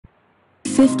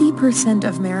50%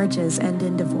 of marriages end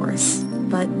in divorce,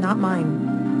 but not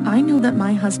mine. I know that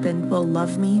my husband will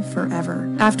love me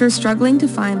forever. After struggling to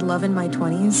find love in my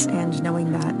 20s and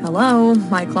knowing that, hello,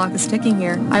 my clock is ticking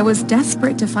here, I was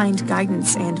desperate to find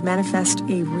guidance and manifest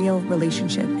a real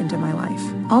relationship into my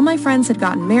life. All my friends had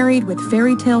gotten married with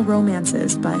fairy tale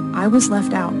romances, but I was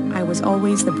left out. I was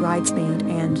always the bridesmaid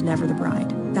and never the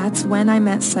bride. That's when I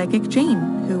met Psychic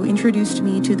Jane, who introduced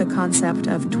me to the concept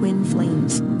of twin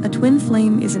flames. A twin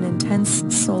flame is an intense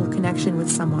soul connection with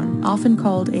someone, often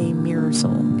called a mirror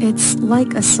soul. It's like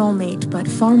a soulmate, but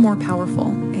far more powerful,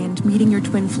 and meeting your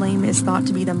twin flame is thought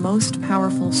to be the most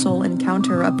powerful soul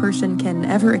encounter a person can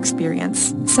ever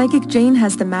experience. Psychic Jane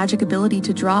has the magic ability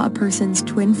to draw a person's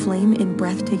twin flame in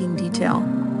breathtaking detail.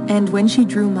 And when she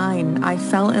drew mine, I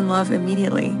fell in love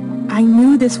immediately. I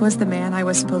knew this was the man I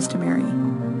was supposed to marry.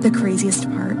 The craziest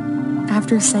part,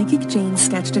 after Psychic Jane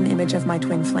sketched an image of my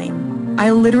twin flame,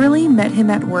 I literally met him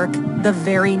at work the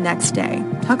very next day.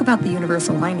 Talk about the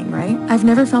universal lining, right? I've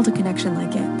never felt a connection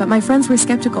like it, but my friends were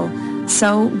skeptical.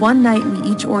 So one night we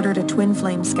each ordered a twin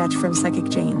flame sketch from Psychic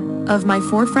Jane. Of my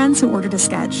 4 friends who ordered a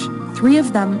sketch, 3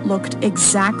 of them looked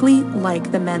exactly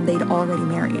like the men they'd already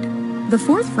married. The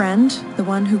 4th friend, the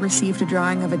one who received a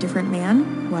drawing of a different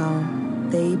man, well,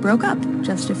 they broke up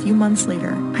just a few months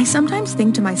later. I sometimes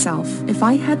think to myself, if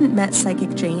I hadn't met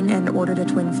Psychic Jane and ordered a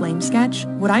twin flame sketch,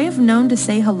 would I have known to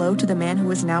say hello to the man who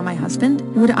is now my husband?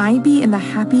 Would I be in the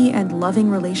happy and loving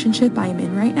relationship I am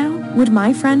in right now? Would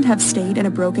my friend have stayed in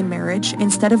a broken marriage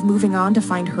instead of moving on to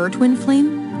find her twin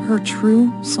flame, her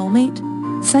true soulmate?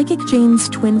 Psychic Jane's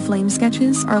twin flame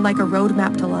sketches are like a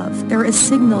roadmap to love. They're a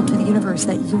signal to the universe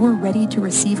that you're ready to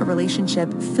receive a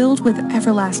relationship filled with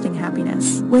everlasting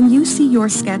happiness. When you see your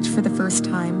sketch for the first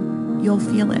time, you'll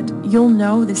feel it. You'll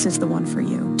know this is the one for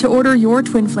you. To order your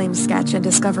twin flame sketch and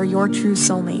discover your true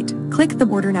soulmate, click the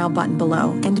Order Now button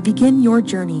below and begin your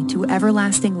journey to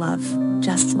everlasting love,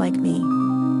 just like me.